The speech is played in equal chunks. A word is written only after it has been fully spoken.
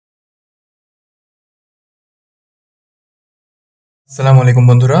আসসালামু আলাইকুম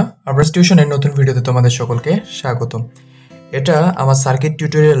বন্ধুরা, আবরার টিউশনের নতুন ভিডিওতে তোমাদের সকলকে স্বাগতম। এটা আমার সার্কিট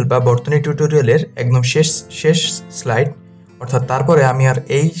টিউটোরিয়াল বা বর্তনী টিউটোরিয়ালের একদম শেষ স্লাইড, অর্থাৎ তারপরে আমি আর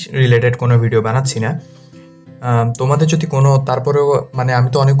এই রিলেটেড কোনো ভিডিও বানাচ্ছি না। তোমাদের যদি কোনো তারপরেও আমি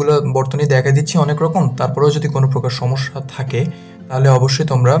তো অনেকগুলো বর্তনী দেখা দিচ্ছি অনেক রকম, তারপরেও যদি কোনো প্রকার সমস্যা থাকে তাহলে অবশ্যই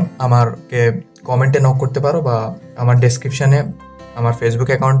তোমরা আমাকে কমেন্টে নক করতে পারো বা আমার ডেসক্রিপশানে আমার ফেসবুক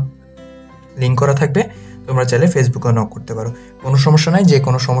অ্যাকাউন্ট লিঙ্ক করা থাকবে, তোমরা চাইলে ফেসবুকে নক করতে পারো, কোনো সমস্যা নাই, যে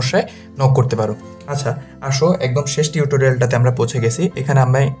কোনো সমস্যায় নক করতে পারো। আচ্ছা আসো, একদম শেষ টিউটোরিয়ালটাতে আমরা পৌঁছে গেছি। এখানে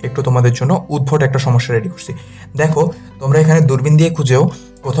আমরা একটু তোমাদের জন্য উদ্ভট একটা সমস্যা রেডি করছি। দেখো, তোমরা এখানে দূরবীন দিয়ে খুঁজেও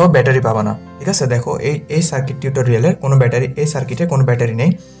কোথাও ব্যাটারি পাবা না, ঠিক আছে? দেখো এই সার্কিট টিউটোরিয়ালের কোনো ব্যাটারি, এই সার্কিটে কোনো ব্যাটারি নেই,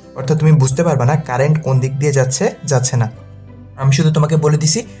 অর্থাৎ তুমি বুঝতে পারবা না কারেন্ট কোন দিক দিয়ে যাচ্ছে না। আমি শুধু তোমাকে বলে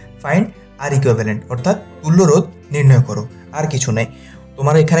দিছি ফাইন্ড আর ইকুইভ্যালেন্ট, অর্থাৎ তুল্য রোধ নির্ণয় করো, আর কিছু নেই।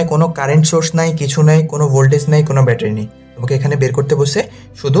 তোমার এখানে কোনো কারেন্ট সোর্স নাই, কিছু নাই, কোনো ভোল্টেজ নাই, কোনো ব্যাটারি নেই, তোমাকে এখানে বের করতে বসে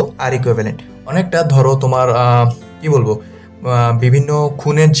শুধু আর ইকুইভ্যালেন্ট। অনেকটা ধরো তোমার কি বলবো, বিভিন্ন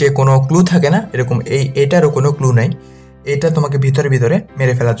খুনের যে কোনো ক্লু থাকে না, এরকম এটারও কোনো ক্লু নাই, এটা তোমাকে ভিতরে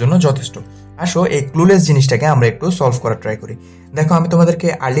মেরে ফেলার জন্য যথেষ্ট। আসো এই ক্লুলেস জিনিসটাকে আমরা একটু সলভ করার ট্রাই করি। দেখো, আমি তোমাদেরকে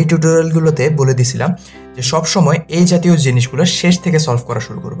আর্লি টিউটোরিয়ালগুলোতে বলে দিছিলাম যে সবসময় এই জাতীয় জিনিসগুলো শেষ থেকে সলভ করা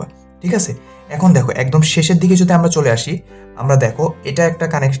শুরু করবা, ঠিক আছে? এখন দেখো, একদম শেষের দিকে যদি আমরা চলে আসি, আমরা দেখো এটা একটা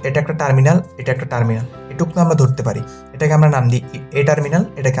কানেকশন, এটা একটা টার্মিনাল, এটা একটা টার্মিনাল, এটুকু আমরা ধরতে পারি। এটাকে আমরা নাম দিই এ টার্মিনাল,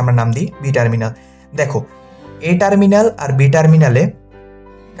 এটাকে আমরা নাম দিই বি টার্মিনাল। দেখো, এ টার্মিনাল আর বি টার্মিনালে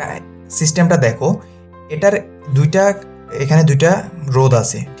সিস্টেমটা দেখো, এটার এখানে দুইটা রোধ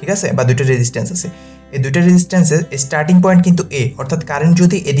আছে, ঠিক আছে, বা দুইটা রেজিস্ট্যান্স আছে। এই দুইটা রেজিস্ট্যান্সের স্টার্টিং পয়েন্ট কিন্তু এ, অর্থাৎ কারেন্ট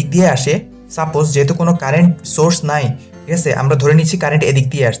যদি এদিক দিয়ে আসে, সাপোজ যেহেতু কোনো কারেন্ট সোর্স নাই, ঠিক আছে, আমরা ধরে নিচ্ছি কারেন্ট এদিক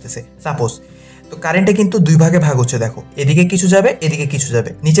দিয়ে আসতেছে সাপোজ, তো কারেন্টে কিন্তু দুই ভাগে ভাগ হচ্ছে। দেখো, এদিকে কিছু যাবে, এদিকে কিছু যাবে,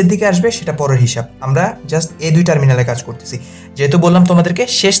 নিচের দিকে আসবে সেটা পরের হিসাব। আমরা জাস্ট এই দুই টার্মিনালে কাজ করতেছি। যেহেতু বললাম তোমাদেরকে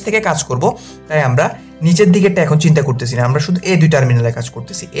শেষ থেকে কাজ করব, তাই আমরা নিচের দিকেরটা এখন চিন্তা করতেছি না, আমরা শুধু এই দুই টার্মিনালে কাজ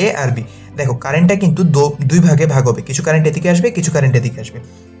করতেছি, এ আর বি। দেখো, কারেন্টটা কিন্তু দুই ভাগে ভাগ হবে, কিছু কারেন্ট এদিকে আসবে, কিছু কারেন্ট এদিকে আসবে।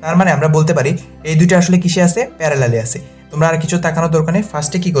 তার মানে আমরা বলতে পারি এই দুইটা আসলে কিসে আছে, প্যারালালে আছে। তোমরা আর কিছু তাকানোর দরকার নেই,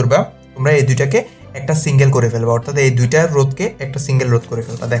 ফার্স্টে কি করবা, তোমরা এই দুইটাকে একটা সিঙ্গেল করে ফেলবা, অর্থাৎ এই দুইটা রোধকে একটা সিঙ্গেল রোধ করে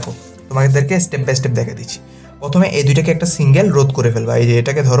ফেলবা। দেখো, তোমাদেরকে স্টেপ বাই স্টেপ দেখা দিচ্ছি। প্রথমে এই দুইটাকে একটা সিঙ্গেল রোধ করে ফেলবা, এই যে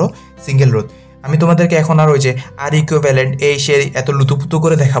এটাকে ধরো সিঙ্গেল রোধ। আমি তোমাদেরকে এখন আর ওই যে আর ইকুইভ্যালেন্ট এই সে এত লুতুপুতু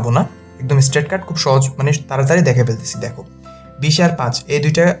করে দেখাবো না, একদম স্ট্রেট কাট, খুব সহজ, তাড়াতাড়ি দেখে ফেলতেছি। দেখো, 20 আর 5 এই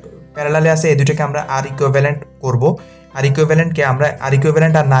দুইটা প্যারালালে আছে, এই দুইটাকে আমরা আর ইকুইভ্যালেন্ট করবো। আর ইকুইভ্যালেন্টকে আমরা আর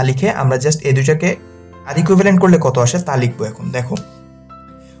ইকুইভ্যালেন্ট আর না লিখে আমরা জাস্ট এই দুইটাকে আর ইকুইভ্যালেন্ট করলে কত আসে তা লিখবো। এখন দেখো,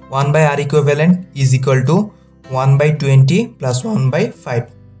 1/r equivalent is equal to 1/20 plus 1/5,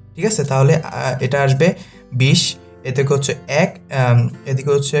 ঠিক আছে? তাহলে এটা আসবে 20, এদিকে হচ্ছে 1,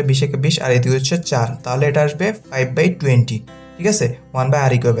 এদিকে হচ্ছে 20 × 20 আর এদিকে হচ্ছে 4, তাহলে এটা আসবে 5/20, ঠিক আছে,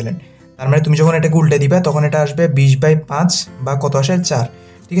 1/r equivalent। তার মানে তুমি যখন এটাকে উল্টে দিবে তখন এটা আসবে 20/5 বা কত আসে 4,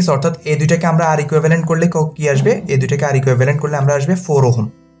 ঠিক আছে? অর্থাৎ এই দুইটাকে আমরা আর ইকুইভ্যালেন্ট করলে কি আসবে, এই দুইটাকে আর ইকুইভ্যালেন্ট করলে আমরা আসবে 4 ওহম।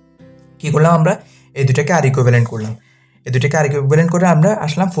 কি করলাম আমরা, এই দুইটাকে আর ইকুইভ্যালেন্ট করলাম, এই দুইটাকে আর ইকুইভ্যালেন্ট করে আমরা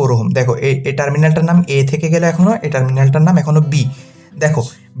আসলাম 4 ওহম। দেখো, এই টার্মিনালটার নাম এ থেকে গেলে এখনো, এই টার্মিনালটার নাম এখনো বি। দেখো,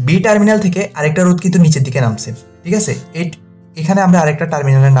 বি টার্মিনাল থেকে আরেকটা রোধ কিন্তু নিচের দিকে নামছে, ঠিক আছে? এখানে আমরা আরেকটা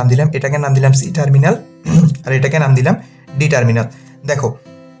টার্মিনালের নাম দিলাম, এটাকে নাম দিলাম সি টার্মিনাল আর এটাকে নাম দিলাম ডি টার্মিনাল। দেখো,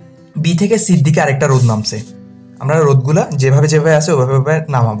 বি থেকে সির দিকে আরেকটা রোধ নামছে, আমরা রোধগুলা যেভাবে আছে ওভাবে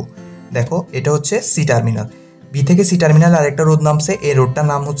নামাবো। দেখো, এটা হচ্ছে সি টার্মিনাল, বি থেকে সি টার্মিনাল আরেকটা রোধ নামছে, এই রোধটার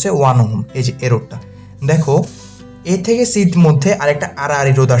নাম হচ্ছে 1 ওহম, এই যে এই রোধটা। দেখো, এ থেকে সির মধ্যে আরেকটা আর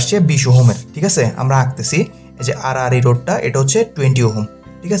রোধ আসছে 20 ওহমের, ঠিক আছে? আমরা আঁকতেছি, এই যে আর রোধটা, এটা হচ্ছে 20 ওহম,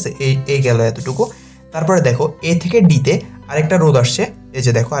 ঠিক আছে? এই গেল এতটুকু। তারপরে দেখো, এ থেকে ডিতে আরেকটা রোধ আসছে, এই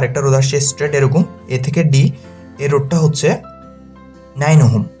যে দেখো আরেকটা রোধ আসছে স্ট্রেট এরকম, এ থেকে ডি, এই রোধটা হচ্ছে 9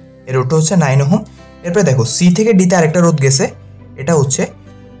 ওহম, এই রোধটা হচ্ছে 9 ওহম। এরপরে দেখো, সি থেকে ডিতে আরেকটা রোধ গেছে, এটা হচ্ছে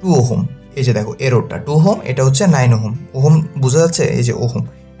 2 ওহম, এই যে দেখো এই রোধটা 2 ওহম, এটা হচ্ছে 9 ওহম। ওহম বোঝা যাচ্ছে, এই যে ওহম,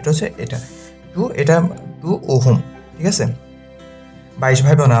 এটা হচ্ছে এটা 2 ওহম, ঠিক আছে? 22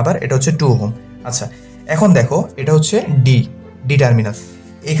 ভাইবো না আবার, এটা হচ্ছে 2 ওহম। আচ্ছা, এখন দেখো, এটা হচ্ছে ডি টার্মিনাল।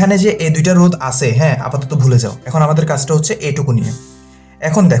 এখানে যে এই দুইটা রোধ আছে, হ্যাঁ, আপাতত ভুলে যাও, এখন আমাদের কাজটা হচ্ছে এটুকু নিয়ে।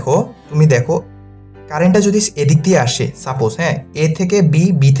 এখন দেখো, তুমি দেখো কারেন্টটা যদি এদিক দিয়ে আসে সাপোজ, হ্যাঁ, এ থেকে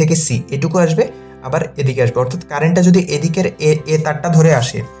বি থেকে সি এটুকু আসবে, আবার এদিকে আসবে, অর্থাৎ কারেন্টটা যদি এদিকের এ তারটা ধরে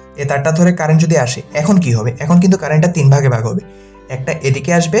আসে, এ তারটা ধরে কারেন্ট যদি আসে, এখন কি হবে, এখন কিন্তু কারেন্টটা 3 ভাগে ভাগ হবে, একটা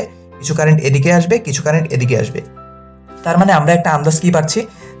এদিকে আসবে, কিছু কারেন্ট এদিকে আসবে, কিছু কারেন্ট এদিকে আসবে। তার মানে আমরা একটা আন্দাজ কি পাচ্ছি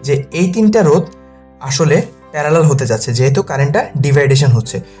যে এই তিনটা রোধ আসলে প্যারালাল হতে যাচ্ছে, যেহেতু কারেন্টটা ডিভাইডেশন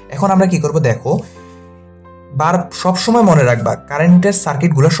হচ্ছে। এখন আমরা কি করব, দেখো সবসময় মনে রাখবা কারেন্টের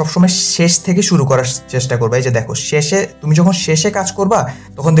সার্কিটগুলো সবসময় শেষ থেকে শুরু করার চেষ্টা করবা। এই যে দেখো শেষে, তুমি যখন শেষে কাজ করবা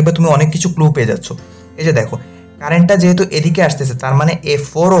তখন দেখবে তুমি অনেক কিছু ক্লু পেয়ে যাচ্ছ। এই যে দেখো কারেন্টটা যেহেতু এদিকে আসতেছে, তার মানে এই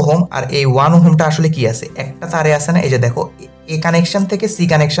 4 ওহম আর এই 1 ওহমটা আসলে কি আছে, একটা তারে আছে না। এই যে দেখো এ কানেকশন থেকে সি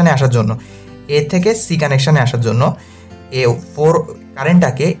কানেকশনে আসার জন্য, এ থেকে সি কানেকশনে আসার জন্য এ 4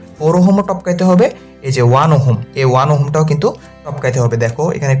 কারেন্টটাকে 4 ওহমও টপকাইতে হবে, এই যে 1 ওহম, এই 1 ওহমটাও কিন্তু টপকাইতে হবে। দেখো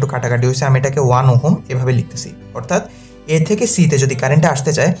এখানে একটু কাটাকাটি হয়েছে, আমি এটাকে 1 ওহম এভাবে লিখতেছি। অর্থাৎ এ থেকে সিতে যদি কারেন্টটা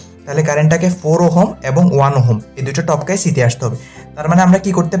আসতে চায় তাহলে কারেন্টটাকে 4 ওহম এবং 1 ওহম এই দুটো টপকায় সিতে আসতে হবে। তার মানে আমরা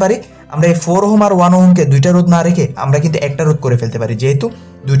কি করতে পারি, আমরা এই 4 ওহম আর 1 ওহমকে দুইটা রোধ না রেখে আমরা কিন্তু একটা রোধ করে ফেলতে পারি। যেহেতু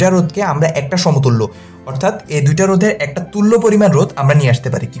দুইটা রোধকে আমরা একটা সমতুল্য, অর্থাৎ এই দুইটা রোধের একটা তুল্য পরিমাণ রোধ আমরা নিয়ে আসতে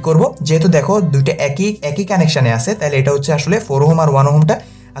পারি। কি করব, যেহেতু দেখো দুইটা একই কানেকশনে আছে, তাহলে এটা হচ্ছে আসলে 4 ওহম আর 1 ওহমটা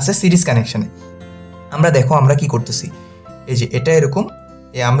আছে সিরিজ কানেকশনে। আমরা দেখো আমরা কি করতেছি, এই যে এটা এরকম,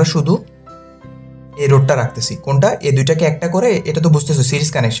 আমরা শুধু এই রোডটা রাখতেছি। কোনটা, এই দুইটাকে একটা করে, এটা তো বুঝতেছো সিরিজ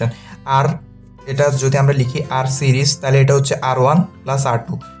কানেকশন। আর এটা যদি আমরা লিখি আর সিরিজ, তাহলে এটা হচ্ছে R1 প্লাস R2,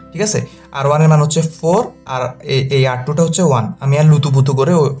 ঠিক আছে। R1 এর মান হচ্ছে 4 আর এই R2টা হচ্ছে 1। আমি আর লুতুপুতু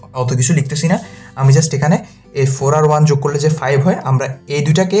করে অত কিছু লিখতেছি না, আমি জাস্ট এখানে এই 4 আর 1 যোগ করলে যে 5 হয়, আমরা এই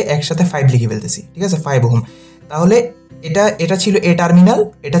দুইটাকে একসাথে 5 লিখে ফেলতেছি, ঠিক আছে, 5 ওহম। তাহলে এটা ছিল এ টার্মিনাল,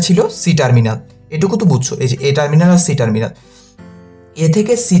 এটা ছিল সি টার্মিনাল, এটুকু তো বুঝছো। এই যে এ টার্মিনাল আর সি টার্মিনাল, এ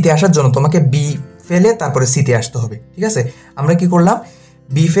থেকে সিতে আসার জন্য তোমাকে বি ফেলে তারপরে সিতে আসতে হবে, ঠিক আছে। আমরা কি করলাম,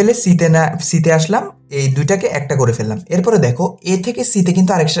 বি ফেলে সিতে আসলাম, এই দুইটাকে একটা করে ফেললাম। এরপরে দেখো এ থেকে সিতে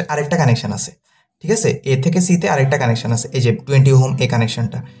কিন্তু আরেকটা কানেকশন আছে, ঠিক আছে, এ থেকে সিতে আরেকটা কানেকশন আছে, এই যে 20 ওহম, এই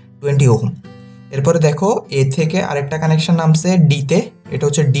কানেকশনটা 20 ওহম। এরপরে দেখো এ থেকে আরেকটা কানেকশন নামছে ডিতে, এটা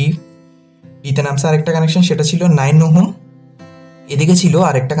হচ্ছে ডিতে নামছে আরেকটা কানেকশন, সেটা ছিল 9 ওহম। এদিকে ছিল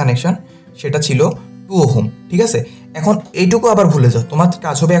আরেকটা কানেকশন, সেটা ছিল 2 ওহম, ঠিক আছে। এখন এইটুকু আবার ভুলে যাও, তোমার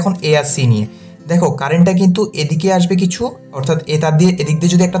কাজ হবে এখন এ আর সি নিয়ে। দেখো কারেন্টটা কিন্তু এদিকে আসবে কিছু, অর্থাৎ এ তার দিয়ে এদিক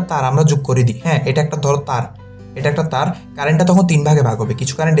দিয়ে যদি একটা তার আমরা যোগ করে দিই, হ্যাঁ, এটা একটা ধরো তার, এটা একটা তার, কারেন্টটা তখন 3 ভাগে ভাগ হবে,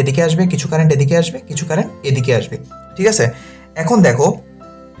 কিছু কারেন্ট এদিকে আসবে, কিছু কারেন্ট এদিকে আসবে, কিছু কারেন্ট এদিকে আসবে, ঠিক আছে। এখন দেখো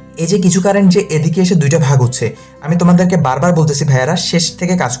এই যে কিছু কারেন্ট যে এদিকে এসে দুইটা ভাগ হচ্ছে, আমি তোমাদেরকে বারবার বলতেছি ভাইয়ারা শেষ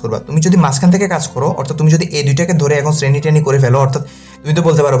থেকে কাজ করবা। তুমি যদি মাঝখান থেকে কাজ করো, অর্থাৎ তুমি যদি এই দুইটাকে ধরে এখন শ্রেণী টেনি করে ফেলো, অর্থাৎ তুমি তো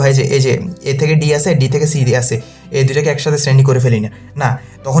বলতে পারো ভাই যে এই যে এ থেকে ডি আছে, ডি থেকে সি আছে, এই দুইটাকে একসাথে শ্রেণী করে ফেলি না,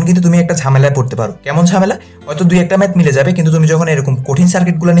 তখন কিন্তু তুমি একটা ঝামেলায় পড়তে পারো। কেমন ঝামেলা, হয়তো দুই একটা ম্যাথ মিলে যাবে, কিন্তু তুমি যখন এরকম কঠিন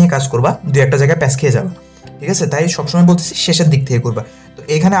সার্কিটগুলো নিয়ে কাজ করবা দুই একটা জায়গায় প্যাঁচ খেয়ে যাবে, ঠিক আছে। তাই সবসময় বলতেছি শেষের দিক থেকে করবা। তো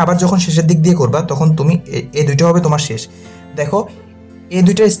এখানে আবার যখন শেষের দিক দিয়ে করবা তখন তুমি এই দুইটা হবে তোমার শেষ। দেখো এই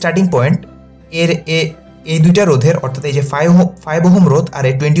দুইটার স্টার্টিং পয়েন্ট, এই দুইটা রোধের, অর্থাৎ এই যে 5 ওহম রোধ আর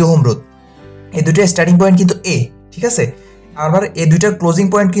এই 20 ওহম রোধ, এই দুইটার স্টার্টিং পয়েন্ট কিন্তু এ, ঠিক আছে। আবার এই দুইটার ক্লোজিং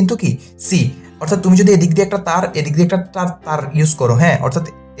পয়েন্ট কিন্তু কি সি। অর্থাৎ তুমি যদি এদিক দিয়ে একটা তার, এদিক দিয়ে একটা তার ইউজ করো, হ্যাঁ, অর্থাৎ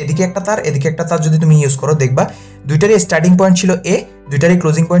এদিকে একটা তার, এদিকে একটা তার যদি তুমি ইউজ করো, দেখবা দুইটারই স্টার্টিং পয়েন্ট ছিল এ, দুইটারই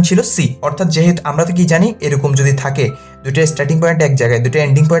ক্লোজিং পয়েন্ট ছিল সি। অর্থাৎ যেহেতু আমরা তো কি জানি, এরকম যদি থাকে দুইটার স্টার্টিং পয়েন্ট এক জায়গায়, দুইটা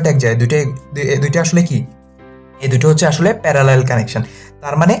এন্ডিং পয়েন্ট এক জায়গায়, দুইটা আসলে কি, এই দুটো হচ্ছে আসলে প্যারালাল কানেকশন।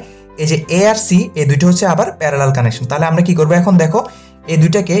 তার মানে এই যে এ আর সি, এই দুটো হচ্ছে আবার প্যারালাল কানেকশন। তাহলে আমরা কি করবো এখন, দেখো এই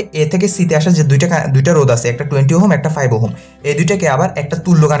দুইটাকে এ থেকে সিতে আসা যে দুইটা রোধ আছে, একটা 20 ওহম একটা 5 ওহম, এই দুইটাকে আবার একটা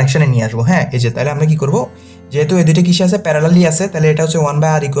তুল্য কানেকশনে নিয়ে আসবো, হ্যাঁ। এই যে তাহলে আমরা কি করবো, যেহেতু এই দুইটা কিসে আছে, প্যারালালি আছে, তাহলে এটা হচ্ছে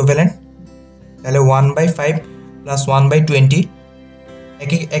 1/r ইকুইভ্যালেন্ট, তাহলে 1/5 প্লাস 1/20,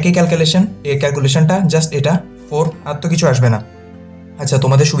 একই ক্যালকুলেশন, এই ক্যালকুলেশনটা জাস্ট এটা 4, আর তো কিছু আসবে না। আচ্ছা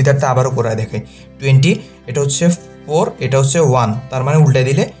তোমাদের সুবিধার্থে আবারও করে দেখাই, 20 এটা হচ্ছে 4, এটা হচ্ছে 1, তার মানে উল্টে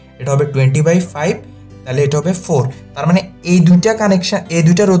দিলে এটা হবে 20/5, তাহলে এটা হবে 4। তার মানে এই দুইটা কানেকশন, এই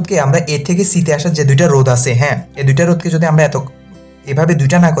দুইটা রোধকে আমরা এ থেকে সিতে আসার যে দুইটা রোধ আছে, হ্যাঁ, এই দুইটা রোধকে যদি আমরা এভাবে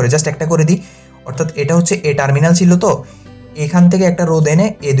দুইটা না করে জাস্ট একটা করে দিই, অর্থাৎ এটা হচ্ছে এ টার্মিনাল ছিল, তো এখান থেকে একটা রোধ এনে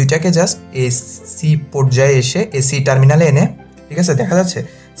এই দুইটাকে জাস্ট এ সি পর্যায়ে এসে এ সি টার্মিনালে এনে, ঠিক আছে, দেখা যাচ্ছে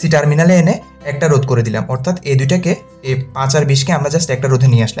সি টার্মিনালে এনে একটা রোধ করে দিলাম। অর্থাৎ এই দুইটাকে, এই 5 আর 20কে আমরা জাস্ট একটা রোধে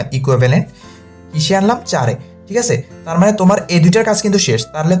নিয়ে আসলাম, ইকুইভ্যালেন্ট কিসে আনলাম, 4-এ, ঠিক আছে। তার মানে তোমার এই দুইটার কাজ কিন্তু শেষ।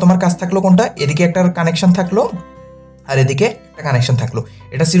 তাহলে তোমার কাজ থাকলো কোনটা, এদিকে একটা কানেকশন থাকলো আর এদিকে একটা কানেকশন থাকলো,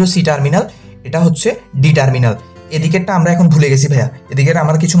 এটা ছিল সি টার্মিনাল, এটা হচ্ছে ডি টার্মিনাল। এদিকেরটা আমরা এখন ভুলে গেছি ভাইয়া, এদিকের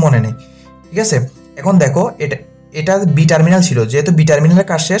আমার কিছু মনে নেই, ঠিক আছে। এখন দেখো এটা বি টার্মিনাল ছিল, যেহেতু বি টার্মিনালের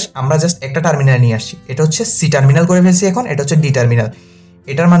কাজ শেষ, আমরা জাস্ট একটা টার্মিনাল নিয়ে আসছি, এটা হচ্ছে সি টার্মিনাল করে ফেলছি। এখন এটা হচ্ছে ডি টার্মিনাল,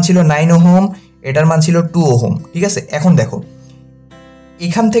 এটার মান ছিল 9 ওহম, এটার মান ছিল 2 ওহম, ঠিক আছে। এখন দেখো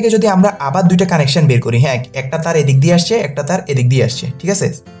এখান থেকে যদি আমরা আবার দুইটা কানেকশন বের করি, হ্যাঁ, একটা তার এদিক দিয়ে আসছে, একটা তার এদিক দিয়ে আসছে, ঠিক আছে।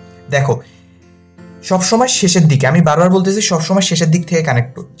 দেখো সবসময় শেষের দিকে, আমি বারবার বলতেছি সবসময় শেষের দিক থেকে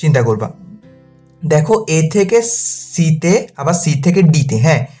কানেক্ট চিন্তা করবা। দেখো এ থেকে সিতে, আবার সি থেকে ডিতে,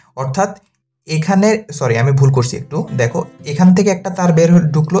 হ্যাঁ, অর্থাৎ এখানে, সরি আমি ভুল করছি একটু, দেখো এখান থেকে একটা তার বের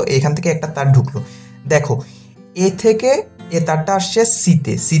ঢুকলো, এখান থেকে একটা তার ঢুকলো। দেখো এ থেকে এ তারটা আসছে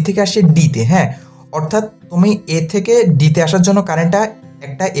সিতে, সি থেকে আসছে ডিতে। হ্যাঁ, অর্থাৎ তুমি এ থেকে ডিতে আসার জন্য কারেন্টটা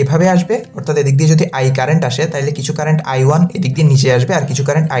একটা এভাবে আসবে, অর্থাৎ এদিক দিয়ে যদি আই কারেন্ট আসে তাহলে কিছু কারেন্ট I1 এদিক দিয়ে নিচে আসবে আর কিছু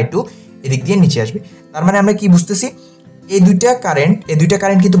কারেন্ট I2 এদিক দিয়ে নিচে আসবে। তার মানে আমরা কি বুঝতেছি, এই দুইটা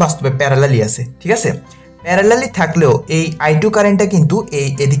কারেন্ট কিন্তু বাস্তবে প্যারালালি আছে, ঠিক আছে। প্যারালালি থাকলেও এই I2 কারেন্টটা কিন্তু এই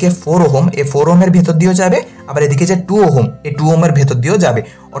এদিকে 4 ওহম, এই 4 ওহমের ভেতর দিয়েও যাবে, আবার এদিকে যে 2 ওহম, এই 2 ওহমের ভেতর দিয়েও যাবে।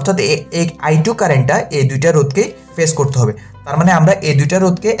 অর্থাৎ এই I2 কারেন্টটা এই দুইটা রোধকেই ফেস করতে হবে। তার মানে আমরা এই দুইটা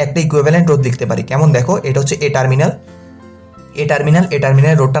রোধকে একটা ইকুইভ্যালেন্ট রোধ লিখতে পারি। কেমন দেখো, এটা হচ্ছে এ টার্মিনাল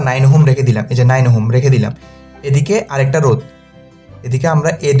রোধটা 9 ওহম রেখে দিলাম, এই যে 9 ওহম রেখে দিলাম। এদিকে আরেকটা রোধ, এদিকে আমরা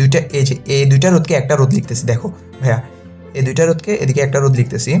এই দুইটা রোধকে একটা রোধ লিখতেছি। দেখো ভাইয়া, এই দুইটা রোধকে এদিকে একটা রোধ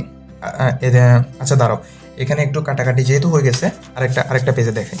লিখতেছি। আচ্ছা দাঁড়াও, এখানে একটু কাটাকাটি যেহেতু হয়ে গেছে, আরেকটা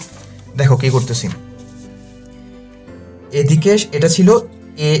পেজে দেখাই। দেখো কি করতেছি, এদিকে এটা ছিল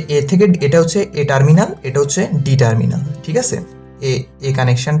এ থেকে, এটা হচ্ছে এ টার্মিনাল, এটা হচ্ছে ডি টার্মিনাল, ঠিক আছে। এ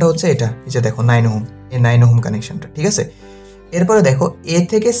কানেকশনটা হচ্ছে এটা, এই যে দেখো 9 ওহম, এই 9 ওহম কানেকশনটা, ঠিক আছে। এরপরে দেখো এ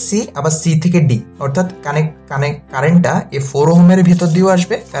থেকে সি, আবার সি থেকে ডি, অর্থাৎ কারেন্টটা এ 4 ওহমের ভেতর দিয়েও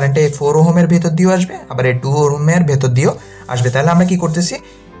আসবে, কারেন্টটা এ 4 ওহমের ভেতর দিয়েও আসবে, আবার এই 2 ওহমের ভেতর দিয়েও আসবে। তাহলে আমরা কি করতেছি,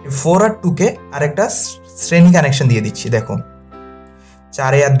 4 আর 2 কে আরেকটা শ্রেণী কানেকশন দিয়ে দিচ্ছি। দেখো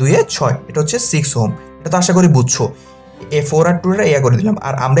 4 আর 2 6, এটা হচ্ছে 6 ওহম। এটা তো আশা করি বুঝছো। এ 4 আর 2 ইয়া করে দিলাম,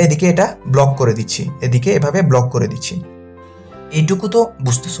 আর আমরা এদিকে এটা ব্লক করে দিচ্ছি, এদিকে এভাবে ব্লক করে দিচ্ছি। এইটুকু তো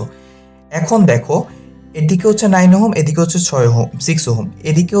বুঝতেছো। এখন দেখো এদিকে হচ্ছে 9 ওহম, এদিকে হচ্ছে 6 ওহম,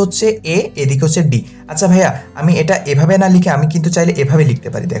 এদিকে হচ্ছে এ, এদিকে হচ্ছে ডি। আচ্ছা ভাইয়া, আমি এটা এভাবে না লিখে আমি কিন্তু চাইলে এভাবে লিখতে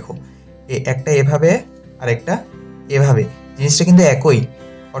পারি। দেখো একটা এভাবে আর একটা এভাবে, জিনিসটা কিন্তু একই।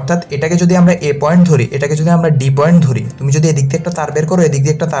 অর্থাৎ এটাকে যদি আমরা এ পয়েন্ট ধরি, এটাকে যদি আমরা ডি পয়েন্ট ধরি, তুমি যদি এদিক দিয়ে একটা তার বের করো, এদিক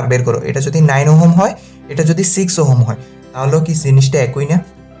দিয়ে একটা তার বের করো, এটা যদি 9 ওহম হয়, এটা যদি 6 ওহম হয়, তাহলে কি জিনিসটা একই না?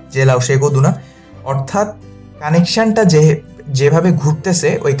 যে লাউ সে গদু না। অর্থাৎ কানেকশনটা যেভাবে ঘুরতেছে,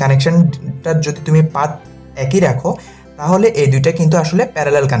 ওই কানেকশনটার যদি তুমি পাথ একই রাখো, তাহলে এই দুইটা কিন্তু আসলে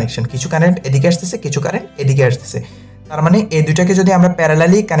প্যারালাল কানেকশন। কিছু কারেন্ট এদিকে আসতেছে, কিছু কারেন্ট এদিকে আসতেছে। তার মানে এই দুইটাকে যদি আমরা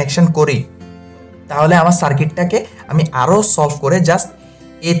প্যারালালি কানেকশন করি, তাহলে আমার সার্কিটটাকে আমি আরও সলভ করে জাস্ট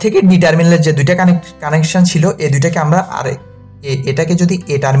এ থেকে ডি টার্মিনালের যে দুইটা কানেকশন ছিল, এই দুইটাকে আমরা এটাকে যদি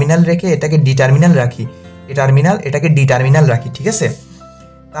এ টার্মিনাল রেখে এটাকে ডি টার্মিনাল রাখি, এটাকে ডি টার্মিনাল রাখি, ঠিক আছে।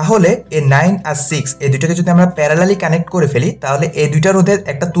 তাহলে এই 9 আর 6 এই দুইটাকে যদি আমরা প্যারালালি কানেক্ট করে ফেলি, তাহলে এই দুইটা রোধের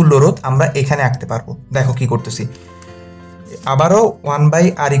একটা তুল্য রোধ আমরা এখানে আঁকতে পারবো। দেখো কি করতেছি, আবারও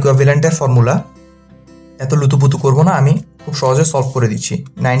 1/r ইকুইভ্যালেন্টের ফর্মুলা, এত লুতুপুতু করবো না, আমি খুব সহজে সলভ করে দিচ্ছি।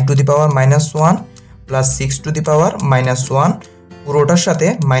 9 to the power -1 plus 6 to the পাওয়ার -1 পুরোটার সাথে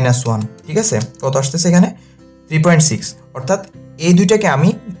 -1, ঠিক আছে। কত আসতেছে এখানে? 3.6। অর্থাৎ এই দুইটাকে আমি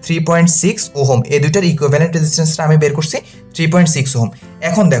 3.6 ওহম, এই দুইটার ইকুইভ্যালেন্ট রেজিস্ট্যান্সটা আমি বের করছি 3.6 ওহম।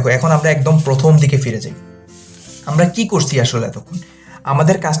 এখন দেখো, এখন আমরা একদম প্রথম দিকে ফিরে যাই। আমরা কি করছি আসলে এতক্ষণ?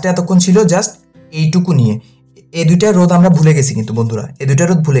 আমাদের কাজটা এতক্ষণ ছিল জাস্ট এইটুকু নিয়ে। এই দুইটা রোধ আমরা ভুলে গেছি, কিন্তু বন্ধুরা এই দুইটা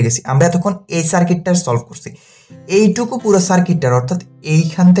রোধ ভুলে গেছি। আমরা এতক্ষণ এই সার্কিটটা সলভ করছি, এইটুকু পুরো সার্কিটটার, অর্থাৎ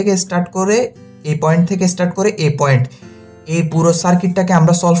এইখান থেকে স্টার্ট করে, এই পয়েন্ট থেকে স্টার্ট করে এই পয়েন্ট, এই পুরো সার্কিটটাকে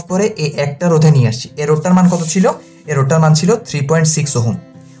আমরা সলভ করে এই একটা রোধে নিয়ে আসছি। এই রোধটার মান কত ছিল? এই রোধটার মান ছিল 3.6 ওহম।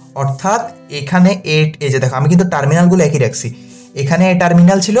 অর্থাৎ এখানে এই যে দেখো, আমি কিন্তু টার্মিনালগুলো একই রাখছি। এখানে এ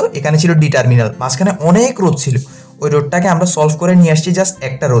টার্মিনাল ছিল, এখানে ছিল ডি টার্মিনাল, মাঝখানে অনেক রোধ ছিল। ওই রোধটাকে আমরা সলভ করে নিয়ে আসছি জাস্ট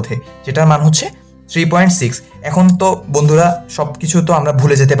একটা রোধে, যেটার মান হচ্ছে 3.6। এখন তো বন্ধুরা সব কিছু তো আমরা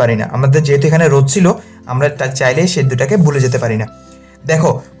ভুলে যেতে পারি না। আমাদের যেহেতু এখানে রোধ ছিল, আমরা চাইলে সে দুটাকে ভুলে যেতে পারি না। দেখো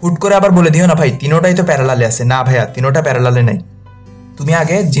হুট করে আবার বলে দিও না ভাই তিনোটাই তো প্যারালালে আছে। না ভাইয়া, তিনোটা প্যারালালে নাই। তুমি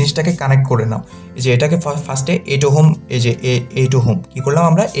আগে জিনিসটাকে কানেক্ট করে নাও। এই যে এটাকে ফার্স্টে 8 ওহম, এই যে 8 ওহম কি করলাম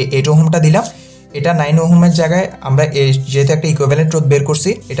আমরা, 8 ওহমটা দিলাম। এটা 9 ওহমের জায়গায় আমরা যেহেতু একটা ইকুইভ্যালেন্ট রোধ বের করছি,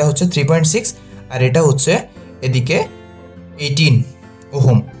 এটা হচ্ছে 3.6 আর এটা হচ্ছে এদিকে 18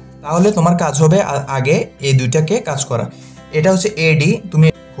 ওহম। তাহলে তোমার কাজ হবে আগে এই দুইটাকে কাজ করা। এটা হচ্ছে এডি, তুমি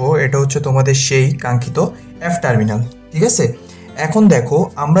এটা হচ্ছে তোমাদের সেই কাঙ্ক্ষিত এফ টার্মিনাল, ঠিক আছে। এখন দেখো,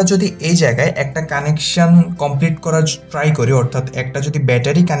 আমরা যদি এই জায়গায় একটা কানেকশন কমপ্লিট করার ট্রাই করি, অর্থাৎ একটা যদি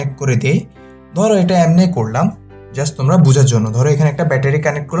ব্যাটারি কানেক্ট করে দেই, ধরো এটা এমনি করলাম জাস্ট তোমরা বোঝার জন্য, ধরো এখানে একটা ব্যাটারি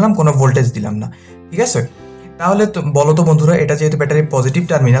কানেক্ট করলাম, কোনো ভোল্টেজ দিলাম না, ঠিক আছে। তাহলে বলো তো বন্ধুরা, এটা যেহেতু ব্যাটারির পজিটিভ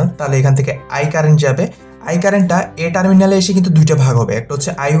টার্মিনাল, তাহলে এখান থেকে আই কারেন্ট যাবে। আই কারেন্টটা এ টার্মিনালে এসে কিন্তু দুইটা ভাগ হবে, একটা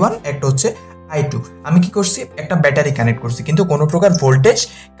হচ্ছে I1, একটা হচ্ছে I2। আমি কি করছি, একটা ব্যাটারি কানেক্ট করছি, কিন্তু কোনো প্রকার ভোল্টেজ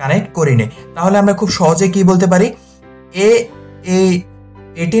কানেক্ট করিনি। তাহলে আমরা খুব সহজে কি বলতে পারি, এই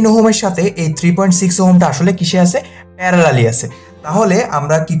 18 ওহমের সাথে এই 3.6 ওহমটা আসলে কিসে আছে? প্যারালালি আছে। তাহলে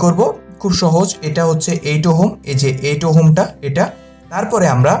আমরা কি করব, খুব সহজ, এটা হচ্ছে 8 ওহম, এই যে 8 ওহমটা এটা। তারপরে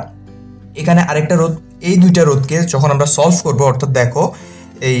আমরা এখানে আরেকটা রোধ, এই দুইটা রোধকে যখন আমরা সলভ করব, অর্থাৎ দেখো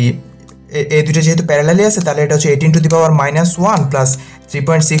এই দুটো যেহেতু প্যারালালি আছে তাহলে এটা হচ্ছে 18 to the power -1 plus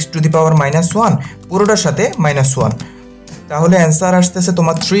 3.6 to the পাওয়ার -1 পুরোটার সাথে -1, তাহলে অ্যান্সার আসতেছে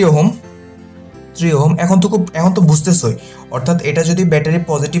তোমার 3 ওহম। এখন তো বুঝতেছই, অর্থাৎ এটা যদি ব্যাটারি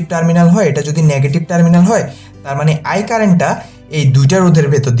পজিটিভ টার্মিনাল হয়, এটা যদি নেগেটিভ টার্মিনাল হয়, তার মানে আই কারেন্টটা এই দুইটা রোধের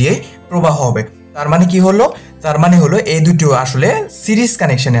ভেতর দিয়ে প্রবাহ হবে। তার মানে কি হলো? তার মানে হলো এই দুটো আসলে সিরিজ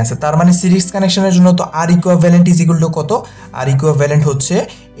কানেকশনে আছে। তার মানে সিরিজ কানেকশনের জন্য তো আর ইকুইভ্যালেন্ট ইজ ইকুয়াল টু কত? আর ইকুইভ্যালেন্ট হচ্ছে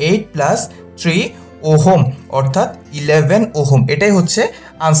 8 প্লাস 3 ওহম অর্থাৎ 11 ওহম। এটাই হচ্ছে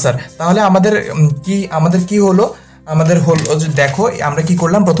আনসার। তাহলে আমাদের কি হলো? আমাদের হলো যে দেখো আমরা কি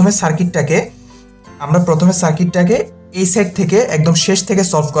করলাম, প্রথমে সার্কিটটাকে এই সাইড থেকে একদম শেষ থেকে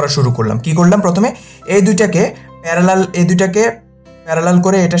সলভ করা শুরু করলাম। কি করলাম? প্রথমে এই দুইটাকে প্যারালাল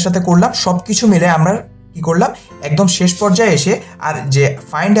করে এটার সাথে করলাম। সব কিছু মিলে আমরা কি করলাম, একদম শেষ পর্যায়ে এসে আর যে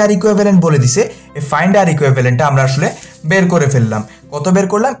ফাইন্ড আর ইকুইভ্যালেন্ট বলে দিছে, এই ফাইন্ড আর ইকুইভ্যালেন্টটা আমরা আসলে বের করে ফেললাম। কত বের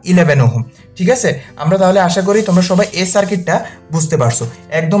করলাম? 11 ওহম। ঠিক আছে, আমরা তাহলে আশা করি তোমরা সবাই এই সার্কিটটা বুঝতে পারছো।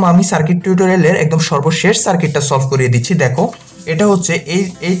 একদম আমি সার্কিট টিউটোরিয়ালের একদম সর্বশেষ সার্কিটটা সলভ করিয়ে দিচ্ছি। দেখো এটা হচ্ছে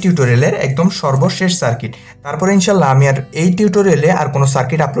এই টিউটোরিয়ালের একদম সর্বশেষ সার্কিট। তারপরে ইনশাল্লাহ আমি আর এই টিউটোরিয়ালে আর কোনো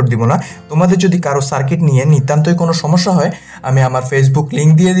সার্কিট আপলোড দিব না। তোমাদের যদি কারো সার্কিট নিয়ে নিতান্তই কোনো সমস্যা হয়, আমি আমার ফেসবুক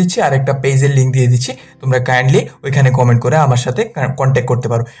লিঙ্ক দিয়ে দিচ্ছি আর একটা পেজের লিঙ্ক দিয়ে দিচ্ছি, তোমরা কাইন্ডলি ওইখানে কমেন্ট করে আমার সাথে কন্ট্যাক্ট করতে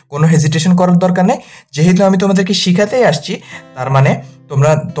পারো। কোনো হেজিটেশন করার দরকার নেই, যেহেতু আমি তোমাদেরকে শিখাতেই আসছি, তার মানে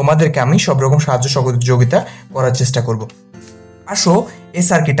তোমাদেরকে আমি সব রকম সাহায্য সহযোগিতা করার চেষ্টা করব। আসো এই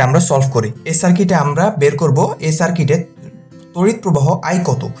সার্কিটটা আমরা সলভ করি। এই সার্কিটে আমরা বের করব এই সার্কিটে তড়িৎ প্রবাহ আই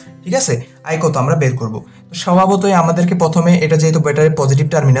কত। ঠিক আছে, আই কত আমরা বের করব। তো স্বভাবতই আমাদেরকে প্রথমে, এটা যেহেতু ব্যাটারি পজিটিভ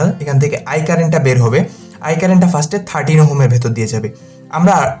টার্মিনাল, এখান থেকে আই কারেন্টটা বের হবে। আই কারেন্টটা ফার্স্টে 13 ওহমের ভেতর দিয়ে যাবে।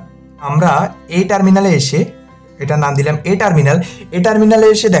 আমরা এই টার্মিনালে এসে, এটা নাম দিলাম এ টার্মিনালে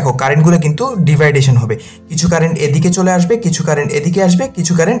এসে দেখো কারেন্টগুলো কিন্তু ডিভাইডেশন হবে। কিছু কারেন্ট এদিকে চলে আসবে, কিছু কারেন্ট এদিকে আসবে,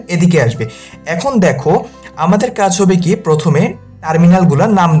 কিছু কারেন্ট এদিকে আসবে। এখন দেখো আমাদের কাজ হবে কি, প্রথমে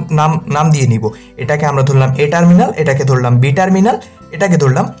টার্মিনালগুলোর নাম দিয়ে নিব। এটাকে আমরা ধরলাম এ টার্মিনাল, এটাকে ধরলাম বি টার্মিনাল, এটাকে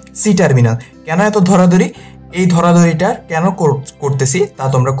ধরলাম সি টার্মিনাল। কেন এত ধরাধরি? এই ধরাধরিটা কেন করতেছি তা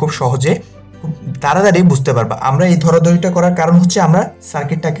তোমরা খুব সহজে খুব তাড়াতাড়ি বুঝতে পারবা। আমরা এই ধরাধরিটা করার কারণ হচ্ছে আমরা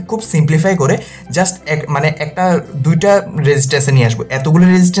সার্কিটটাকে খুব সিম্পলিফাই করে জাস্ট দুইটা রেজিস্ট্যান্সে নিয়ে আসবো। এতগুলো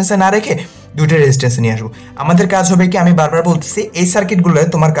রেজিস্ট্যান্সে না রেখে দুইটা রেজিস্ট্যান্সে নিয়ে আসবো। আমাদের কাজ হবে কি, আমি বারবার বলতেছি, এই সার্কিটগুলোয়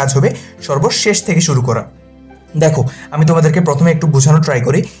তোমার কাজ হবে সর্বশেষ থেকে শুরু করা। দেখো আমি তোমাদেরকে প্রথমে একটু বোঝানো ট্রাই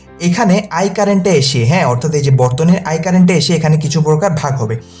করি। এখানে আই কারেন্টে এসে, অর্থাৎ এই যে বর্তনীর আই কারেন্টে এসে এখানে কিছু প্রকার ভাগ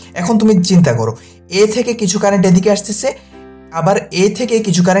হবে। এখন তুমি চিন্তা করো, এ থেকে কিছু কারেন্ট এদিকে আসতেছে, আবার এ থেকে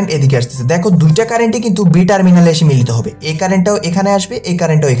কিছু কারেন্ট এদিকে আসতেছে। দেখো দুইটা কারেন্টই কিন্তু বি টার্মিনালে এসে মিলিত হবে। এই কারেন্টটাও এখানে আসবে, এই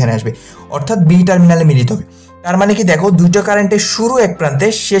কারেন্টটাও এখানে আসবে, অর্থাৎ বি টার্মিনালে মিলিত হবে। তার মানে কি, দেখো দুইটা কারেন্টের শুরু এক প্রান্তে,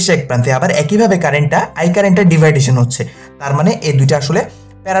 শেষ এক প্রান্তে, আবার একইভাবে আই কারেন্টটা ডিভাইডেশন হচ্ছে। তার মানে এই দুইটা আসলে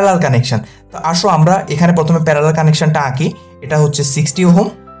প্যারালাল কানেকশন। তো আসো আমরা এখানে প্রথমে প্যারালাল কানেকশনটা আঁকি। এটা হচ্ছে 60 ওহম,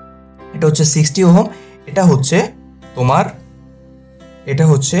 এটা হচ্ছে 60 ওহম, এটা হচ্ছে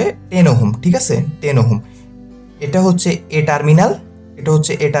 10 ওহম। ঠিক আছে, 10 ওহম। এটা হচ্ছে এ টার্মিনাল, এটা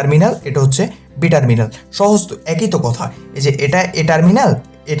হচ্ছে এ টার্মিনাল, এটা হচ্ছে বি টার্মিনাল। সহজ তো, একই তো কথা। এই যে এটা এ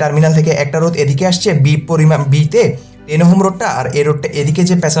টার্মিনাল থেকে একটা রোধ এদিকে আসছে, বিতে 10 ওহম রোডটা, আর এই রোডটা এদিকে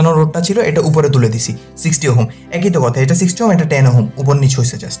যে পেছানো রোডটা ছিল এটা উপরে তুলে দিছি 60 ওহম। একই তো কথা, এটা 60 ওহম, এটা 10 ওহম, উপর নিচ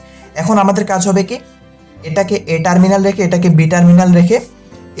হয়েছে জাস্ট। এখন আমাদের কাজ হবে কি, এটাকে এ টার্মিনাল রেখে, এটাকে বি টার্মিনাল রেখে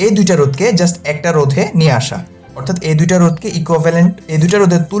এই দুইটা রোধকে জাস্ট একটা রোধে নিয়ে আসা, অর্থাৎ এই দুইটা রোধকে ইকুইভ্যালেন্ট, এই দুইটা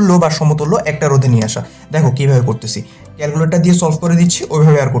রোধের তুল্য বা সমতুল্য একটা রোধে নিয়ে আসা। দেখো কিভাবে করতেছি, ক্যালকুলেটর দিয়ে সলভ করে দিচ্ছি,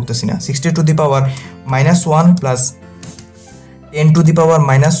 ওইভাবে আর করতেছি না। 60 to the power -1 plus 10 to the পাওয়ার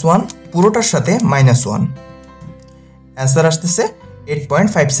 -1 পুরোটার সাথে -1, অ্যান্সার আসতেছে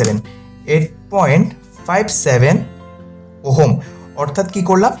 8.57 ওহম। অর্থাৎ কি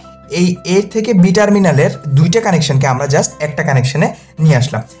করলাম, এই এ থেকে বি টার্মিনালের দুইটা কানেকশনকে আমরা জাস্ট একটা কানেকশনে নিয়ে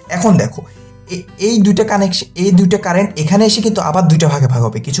আসলাম। এখন দেখো এই দুইটা কারেন্ট এখানে এসে কিন্তু আবার দুইটা ভাগে ভাগ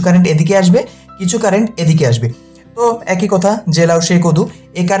হবে। কিছু কারেন্ট এদিকে আসবে, কিছু কারেন্ট এদিকে আসবে। তো একই কথা, যে লাউ সেই কদু।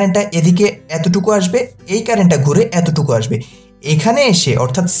 এই কারেন্টটা এদিকে এতটুকু আসবে, এই কারেন্টটা ঘুরে এতটুকু আসবে। এখানে এসে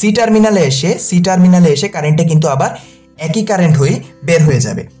অর্থাৎ সি টার্মিনালে এসে কারেন্টটা কিন্তু আবার একই কারেন্ট হয়ে বের হয়ে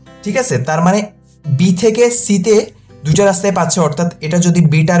যাবে। ঠিক আছে, তার মানে বি থেকে সিতে দুইটা রাস্তায় পাচ্ছে, অর্থাৎ এটা যদি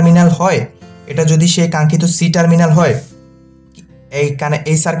বি টার্মিনাল হয়, এটা যদি সেই কাঙ্ক্ষিত সি টার্মিনাল হয়,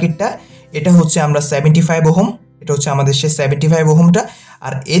 এই সার্কিটটা এটা হচ্ছে আমরা 75 ওহম, এটা হচ্ছে আমাদের সে 75 ওহমটা।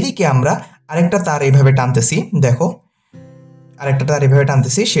 আর এদিকে আমরা আরেকটা তার এইভাবে টানতেছি, দেখো আরেকটা তার এইভাবে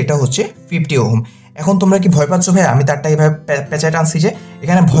টানতেছি, সেটা হচ্ছে 50 ওহম। এখন তোমরা কি ভয় পাচ্ছ ভাই আমি তারটা এইভাবে পেঁচায় টানছি? যে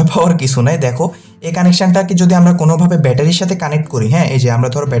এখানে ভয় পাওয়ার কিছু নাই। দেখো এই কানেকশনটাকে যদি আমরা কোনোভাবে ব্যাটারির সাথে কানেক্ট করি, এই যে আমরা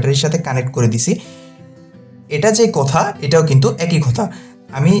ধরো ব্যাটারির সাথে কানেক্ট করে দিছি, এটা যে কথা এটাও কিন্তু একই কথা।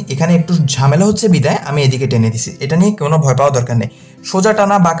 আমি এখানে একটু ঝামেলা হচ্ছে বিদায় আমি এদিকে টেনে দিছি, এটা নিয়ে কোনো ভয় পাওয়ার দরকার নেই। সোজা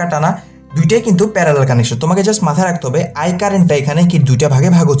টানা বাঁকা টানা দুইটাই কিন্তু প্যারালাল কানেকশন। তোমাকে জাস্ট মাথায় রাখতে হবে আই কারেন্টটা এখানে কি দুইটা ভাগে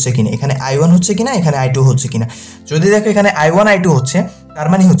ভাগ হচ্ছে কিনা, এখানে I1 হচ্ছে কিনা, এখানে I2 হচ্ছে কিনা। যদি দেখো এখানে I1 I2 হচ্ছে, তার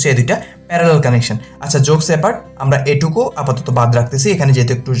মানে হচ্ছে এই দুইটা প্যারালাল কানেকশন। আচ্ছা, জোকস অ্যাপার্ট, আমরা এটুকু আপাতত বাদ রাখতেছি, এখানে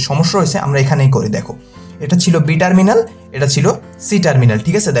যেহেতু একটু সমস্যা হয়েছে আমরা এখানেই করি। দেখো এটা ছিল বি টার্মিনাল, এটা ছিল সি টার্মিনাল,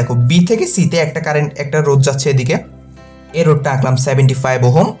 ঠিক আছে। দেখো বি থেকে সিতে একটা কারেন্ট, একটা রোধ যাচ্ছে এদিকে, এই রোধটা আঁকলাম 75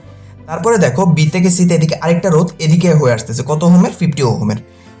 ওহম। তারপরে দেখো বি থেকে সিতে এদিকে আরেকটা রোধ এদিকে হয়ে আসতেছে, কত ওহমের? 50 ওহমের।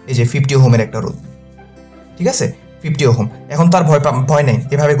 এই যে 50 ওহমের একটা রোধ, ঠিক আছে, 50 ওহম। এখন তার ভয় নেই,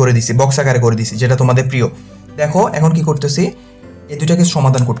 এভাবে করে দিছি, বক্স আকারে করে দিছি, যেটা তোমাদের প্রিয়। দেখো এখন কি করতেছি, এই দুইটাকে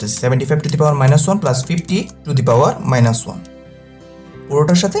সমাধান করতেছি। 75 to the power -1 plus 50 to the পাওয়ার -1,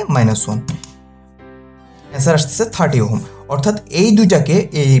 পুরোটার সাথে -1, অ্যান্সার আসতেছে 30 ওহম। অর্থাৎ এই দুইটাকে,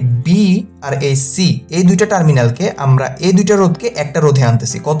 এই বি আর এই সি, এই দুইটা টার্মিনালকে আমরা এই দুইটা রোধকে একটা রোধে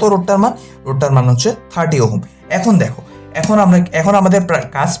আনতেছি। কত রোধটার মান? রোধটার মান হচ্ছে 30 ওহম। এখন দেখো, এখন আমাদের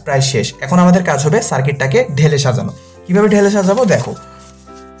কাজ প্রায় শেষ। এখন আমাদের কাজ হবে সার্কিটটাকে ঢেলে সাজানো। কিভাবে ঢেলে সাজাবো? দেখো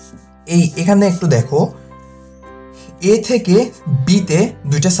এখানে একটু দেখো, এ থেকে বিতে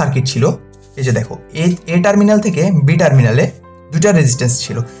দুইটা সার্কিট ছিল। এই যে দেখো এ টার্মিনাল থেকে বি টার্মিনালে দুইটা রেজিস্ট্যান্স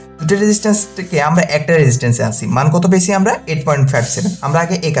ছিল। দুটো রেজিস্ট্যান্স থেকে আমরা একটা রেজিস্ট্যান্সে আসি, মান কত পেয়েছি আমরা? 8.57। আমরা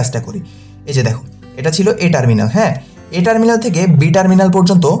আগে এই কাজটা করি। এই যে দেখো এটা ছিল এ টার্মিনাল, হ্যাঁ, এ টার্মিনাল থেকে বি টার্মিনাল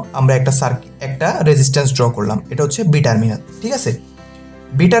পর্যন্ত আমরা একটা রেজিস্ট্যান্স ড্র করলাম, এটা হচ্ছে বি টার্মিনাল, ঠিক আছে।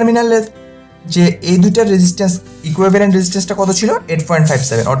 বি টার্মিনালের যে এই দুইটার রেজিস্ট্যান্স, ইকুইভ্যালেন্ট রেজিস্ট্যান্সটা কত ছিল?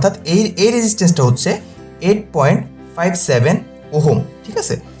 8.57। অর্থাৎ এই রেজিস্ট্যান্সটা হচ্ছে 8.57 ওহম, ঠিক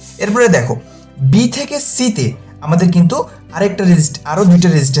আছে। এরপরে দেখো বি থেকে সিতে আমাদের কিন্তু আরো দুইটা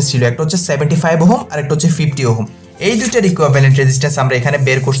রেজিস্ট্যান্স ছিল, একটা হচ্ছে 75 ওহম আর একটা হচ্ছে 50 ওহম। এই দুইটার ইকুইভ্যালেন্ট রেজিস্ট্যান্স আমরা এখানে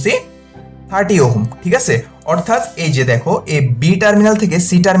বের করছি 30 ওহম, ঠিক আছে। অর্থাৎ এই যে দেখো এই বি টার্মিনাল থেকে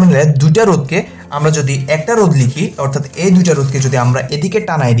সি টার্মিনালের দুইটা রোধকে আমরা যদি একটা রোধ লিখি, অর্থাৎ এই দুইটা রোধকে যদি আমরা এদিকে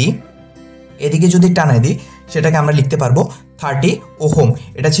টানাই দিই, সেটাকে আমরা লিখতে পারবো 30 ওহম।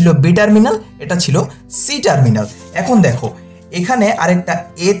 এটা ছিল বি টার্মিনাল, এটা ছিল সি টার্মিনাল। এখন দেখো এখানে আরেকটা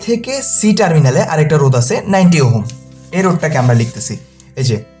এ থেকে সি টার্মিনালে আরেকটা রোধ আছে 90 ওহম। এই রোধটাকে আমরা লিখতেছি, এই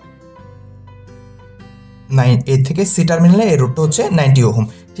যে এ থেকে সি টার্মিনালে এই রোধটা হচ্ছে 90 ওহম,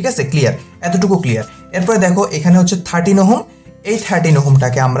 ঠিক আছে। ক্লিয়ার? এতটুকু ক্লিয়ার। এরপরে দেখো এখানে হচ্ছে 13 ওহম, এই 13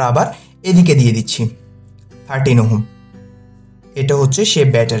 ওহমটাকে আমরা আবার এদিকে দিয়ে দিচ্ছি 13 ওহম। এটা হচ্ছে সে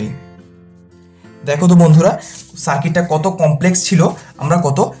ব্যাটারি। দেখো তো বন্ধুরা, সার্কিটটা কত কমপ্লেক্স ছিল, আমরা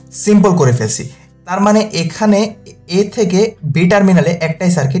কত সিম্পল করে ফেলছি। তার মানে এখানে এ থেকে বি টার্মিনালে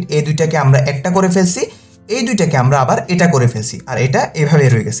একটাই সার্কিট, এই দুইটাকে আমরা একটা করে ফেলছি, এই দুইটাকে আমরা আবার এটা করে ফেলছি, আর এটা এভাবে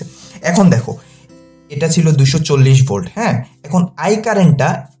রয়ে গেছে। এখন দেখো এটা ছিল 240 ভোল্ট, হ্যাঁ। এখন আই কারেন্টটা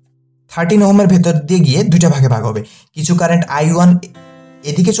 13 ওহমের ভেতর দিয়ে গিয়ে দুইটা ভাগে ভাগ হবে। কিছু কারেন্ট I1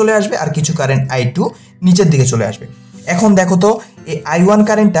 এদিকে চলে আসবে আর কিছু কারেন্ট I2 নিচের দিকে চলে আসবে। এখন দেখো তো এই I1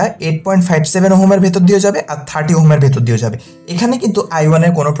 কারেন্টটা 8.57 ওহমের ভেতর দিয়ে যাবে আর 30 ওহমের ভেতর দিয়ে যাবে। এখানে কিন্তু I1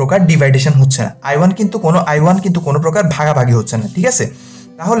 এর কোনো প্রকার ডিভাইডেশন হচ্ছে না, I1 কিন্তু কোনো প্রকার ভাগাভাগি হচ্ছে না, ঠিক আছে।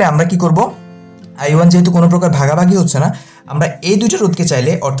 তাহলে আমরা কি করব? I1 যেহেতু কোনো প্রকার ভাগাভাগি হচ্ছে না, আমরা এই দুইটা রোধকে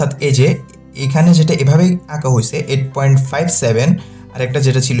চাইলে, অর্থাৎ এই যে এখানে যেটা এভাবে আঁকা হয়েছে 8.57 আর একটা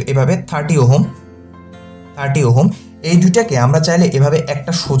যেটা ছিল এভাবে 30 ওহম, এই দুইটাকে আমরা চাইলে এভাবে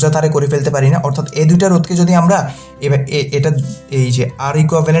একটা সোজা তারে করে ফেলতে পারি না। অর্থাৎ এই দুইটা রোধকে যদি আমরা এটা এই যে আর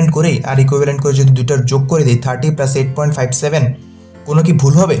ইকুইভ্যালেন্ট করে যদি দুইটার যোগ করে দিই 30 প্লাস 8.57, কোনো কি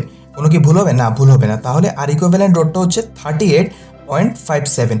ভুল হবে? না, ভুল হবে না। তাহলে আর ইকুইভ্যালেন্ট রোধটা হচ্ছে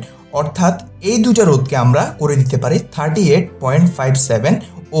 38.57। অর্থাৎ এই দুইটা রোধকে আমরা করে দিতে পারি 38.57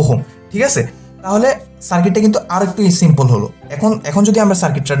 ওহম, ঠিক আছে। তাহলে সার্কিটটা কিন্তু আর একটু সিম্পল হলো। এখন যদি আমরা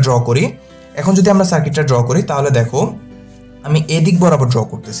সার্কিটটা ড্র করি, তাহলে দেখো আমি এদিক বরাবর ড্র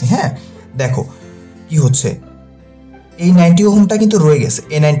করতেছি, হ্যাঁ। দেখো কি হচ্ছে, এই 90 ওহমটা কিন্তু রয়ে গেছে,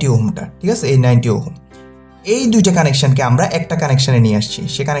 এই 90 ওহমটা, ঠিক আছে। এই 90 ওহম, এই দুইটা কানেকশনকে আমরা একটা কানেকশনে নিয়ে আসছি।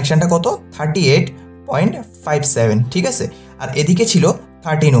 সে কানেকশনটা কত? 38.57, ঠিক আছে। আর এদিকে ছিল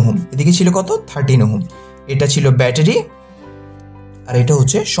 13 ওহম, এদিকে ছিল কত? 13 ওহম। এটা ছিল ব্যাটারি আর এটা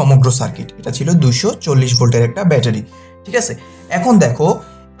হচ্ছে সমগ্র সার্কিট। এটা ছিল 240 ভোল্টের একটা ব্যাটারি, ঠিক আছে। এখন দেখো,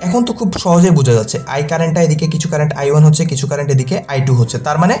 এখন তো খুব সহজেই বোঝা যাচ্ছে আই কারেন্টটা এদিকে কিছু কারেন্ট I1 হচ্ছে, কিছু কারেন্ট এদিকে I2 হচ্ছে।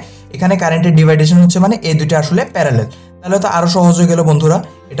 তার মানে এখানে কারেন্টের ডিভাইডেশন হচ্ছে, মানে এই দুটো আসলে প্যারালাল। তাহলে তো আরো সহজ হয়ে গেল বন্ধুরা।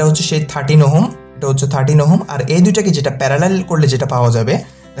 এটা হচ্ছে সেই 13 ওহম, এটা হচ্ছে 13 ওহম, আর এই দুইটাকে যেটা প্যারালাল করলে যেটা পাওয়া যাবে,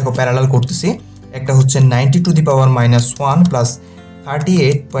 দেখো প্যারালাল করতেছি, একটা হচ্ছে 90 to the power -1 plus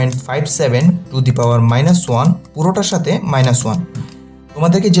 38.57 to the পাওয়ার -1, পুরোটার সাথে -1।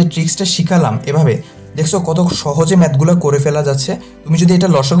 তোমাদেরকে যে ট্রিক্সটা শিখালাম, এভাবে দেখছো কত সহজে ম্যাথগুলো করে ফেলা যাচ্ছে। তুমি যদি এটা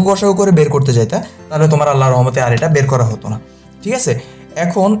লসাগু গসাগু করে বের করতে যাইতা, তাহলে তোমার আল্লাহর রহমতে আর এটা বের করা হতো না, ঠিক আছে।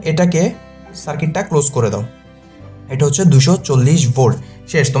 এখন এটাকে সার্কিটটা ক্লোজ করে দাও। এটা হচ্ছে 240 ভোল্ট,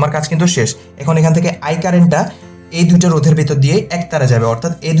 শেষ, তোমার কাজ কিন্তু শেষ। এখন এখান থেকে আই কারেন্টটা এই দুইটা রোধের ভিতর দিয়ে একতারা যাবে,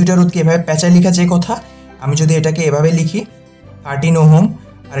 অর্থাৎ এই দুইটা রোধকে এভাবে পেঁচায় লেখা যে কথা, আমি যদি এটাকে এভাবে লিখি 13 ওহম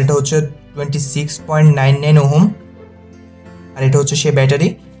আর এটা হচ্ছে 26.99 ওহম আর এটা হচ্ছে সে ব্যাটারি,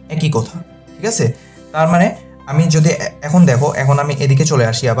 একই কথা, ঠিক আছে। তার মানে আমি যদি এখন দেখো, এখন আমি এদিকে চলে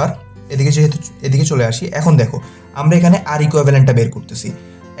আসি, আবার এদিকে যেহেতু এদিকে চলে আসি, এখন দেখো আমরা এখানে আর ইকুইভ্যালেন্টটা বের করতেছি,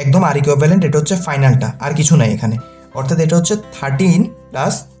 একদম আর ইকুইভ্যালেন্ট, এটা হচ্ছে ফাইনালটা, আর কিছু নাই এখানে, অর্থাৎ এটা হচ্ছে 13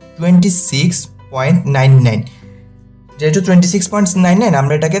 প্লাস 26.99, যেহেতু 26.99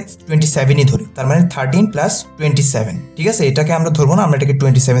 আমরা এটাকে 27ই ধরি, তার মানে 13 প্লাস 27, ঠিক আছে। এটাকে আমরা ধরবো না, আমরা এটাকে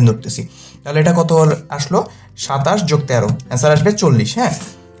 27 ধরতেছি। তাহলে এটা কত আসলো, 27 যোগ 13, অ্যান্সার আসবে 40। হ্যাঁ,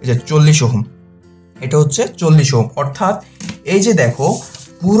 এই যে 40 ওহম, এটা হচ্ছে 40 ওহম। অর্থাৎ এই যে দেখো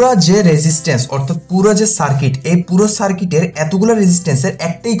পুরো যে রেজিস্ট্যান্স, অর্থাৎ পুরো যে সার্কিট, এই পুরো সার্কিটের এতগুলো রেজিস্ট্যান্সের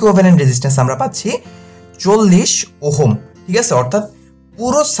একটা ইকুইভ্যালেন্ট রেজিস্ট্যান্স আমরা পাচ্ছি 40 ওহম, ঠিক আছে। অর্থাৎ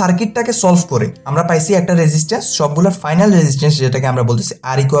পুরো সার্কিটটাকে সলভ করে আমরা পাইছি একটা রেজিস্ট্যান্স, সবগুলোর ফাইনাল রেজিস্ট্যান্স, যেটাকে আমরা বলতেছি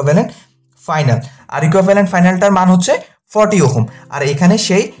আর ইকুইভ্যালেন্ট ফাইনাল। আর ইকুইভ্যালেন্ট ফাইনালটার মান হচ্ছে 40 ওহম। আর এখানে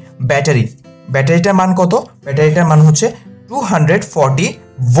সেই ব্যাটারিটার মান কত, ব্যাটারিটার মান হচ্ছে 240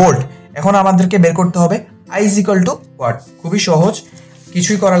 ভোল্ট। এখন আমাদেরকে বের করতে হবে I is equal to what, খুবই সহজ,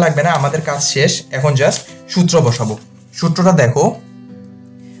 কিছুই করা লাগবে না, আমাদের কাজ শেষ। এখন জাস্ট সূত্র বসাবো। সূত্রটা দেখো,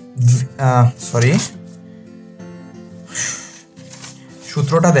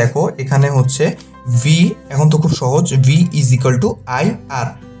 সূত্রটা দেখো, এখানে হচ্ছে V, এখন তো খুব সহজ, V is equal to IR,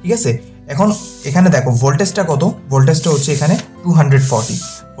 ঠিক আছে। এখন এখানে দেখো ভোল্টেজটা কত, ভোল্টেজটা হচ্ছে এখানে 240,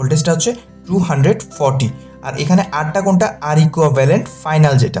 ভোল্টেজটা হচ্ছে 240, আর এখানে আরটা কোনটা, আর ইকুইভ্যালেন্ট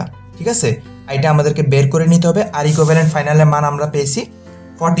ফাইনাল যেটা, ঠিক আছে। এটা আমাদেরকে বের করে নিতে হবে। আর ইকুইভ্যালেন্ট ফাইনালের মান আমরা পেয়েছি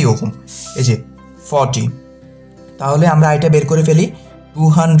 40 ওহম, এই যে 40। তাহলে আমরা এটা বের করে ফেলি,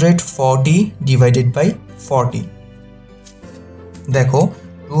 240 ডিভাইডেড বাই 40, দেখো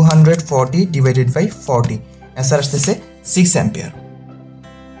 240 ডিভাইডেড বাই 40, অ্যান্সার আসতেছে 6 অ্যাম্পিয়ার।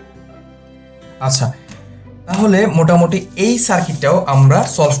 আচ্ছা, তাহলে মোটামুটি এই সার্কিটটাও আমরা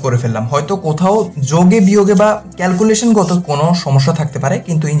সলভ করে ফেললাম। হয়তো কোথাও যোগে বিয়োগে বা ক্যালকুলেশনগত কোনো সমস্যা থাকতে পারে,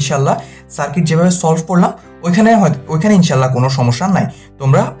 কিন্তু ইনশাল্লাহ সার্কিট যেভাবে সলভ করলাম ওইখানে ইনশাল্লাহ কোনো সমস্যা নাই।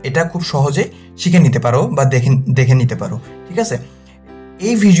 তোমরা এটা খুব সহজে শিখে নিতে পারো বা দেখে নিতে পারো, ঠিক আছে।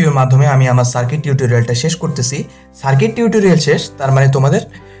 এই ভিডিওর মাধ্যমে আমি আমার সার্কিট টিউটোরিয়ালটা শেষ করতেছি। সার্কিট টিউটোরিয়াল শেষ, তার মানে তোমাদের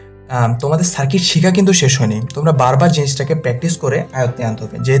সার্কিট শেখা কিন্তু শেষ হয়নি, তোমরা বারবার জিনিসটাকে প্র্যাকটিস করে আয়ত্তে আনতে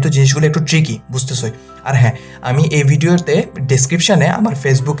হবে, যেহেতু জিনিসগুলো একটু ট্রিকি, বুঝতেছই। আর হ্যাঁ, আমি এই ভিডিওতে ডেসক্রিপশানে আমার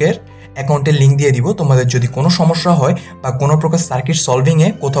ফেসবুকের অ্যাকাউন্টের লিঙ্ক দিয়ে দিব। তোমাদের যদি কোনো সমস্যা হয় বা কোনো প্রকার সার্কিট সলভিংয়ে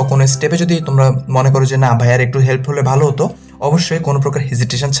কোথাও কোনো স্টেপে যদি তোমরা মনে করো যে না ভাইয়ার একটু হেল্প হলে ভালো হতো, অবশ্যই কোনো প্রকার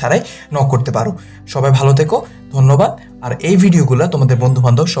হেজিটেশন ছাড়াই নক করতে পারো। সবাই ভালো থেকো, ধন্যবাদ। আর এই ভিডিওগুলো তোমাদের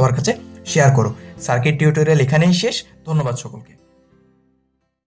বন্ধুবান্ধব সবার কাছে শেয়ার করো। সার্কিট টিউটোরিয়াল এখানেই শেষ, ধন্যবাদ সকলকে।